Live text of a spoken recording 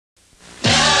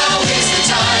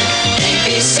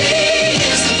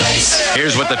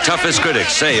Here's what the toughest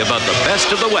critics say about the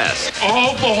best of the West.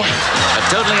 Oh, boy. A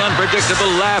totally unpredictable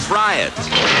laugh riot.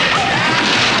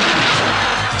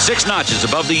 6 notches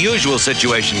above the usual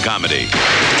situation comedy.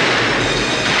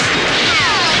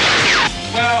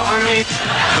 Well, I mean...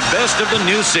 The best of the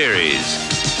new series.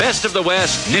 Best of the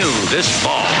West new this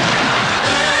fall.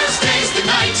 Thursday's the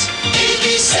night,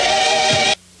 ABC.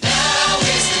 Now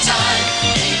is the time,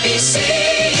 ABC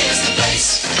is the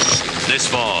place. This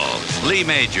fall, Lee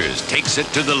Majors takes it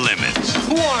to the limit.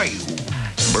 Who are you?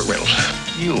 Burt Reynolds.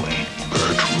 You ain't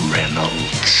Burt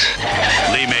Reynolds.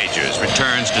 Lee Majors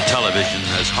returns to television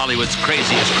as Hollywood's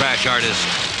craziest crash artist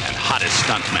and hottest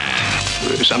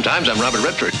stuntman. Sometimes I'm Robert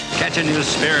Redford. Catch a new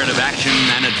spirit of action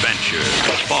and adventure.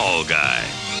 Fall Guy.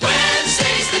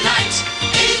 Wednesday's the night,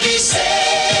 ABC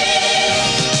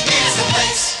is the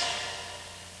place.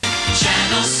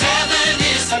 Channel 7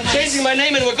 is the I'm changing my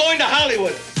name and we're going to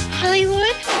Hollywood.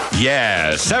 Hollywood?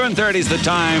 Yeah, 7:30's the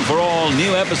time for all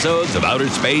new episodes of Outer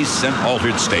Space and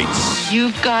Altered States.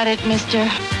 You've got it, mister.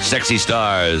 Sexy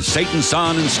stars, Satan's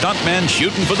son and stuntmen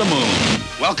shooting for the moon.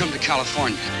 Welcome to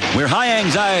California. Where high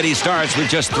anxiety starts with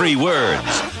just 3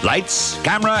 words. Lights,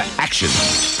 camera, action.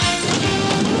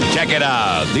 Check it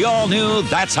out. The all-new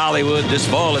That's Hollywood this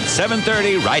fall at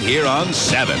 7:30 right here on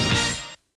 7.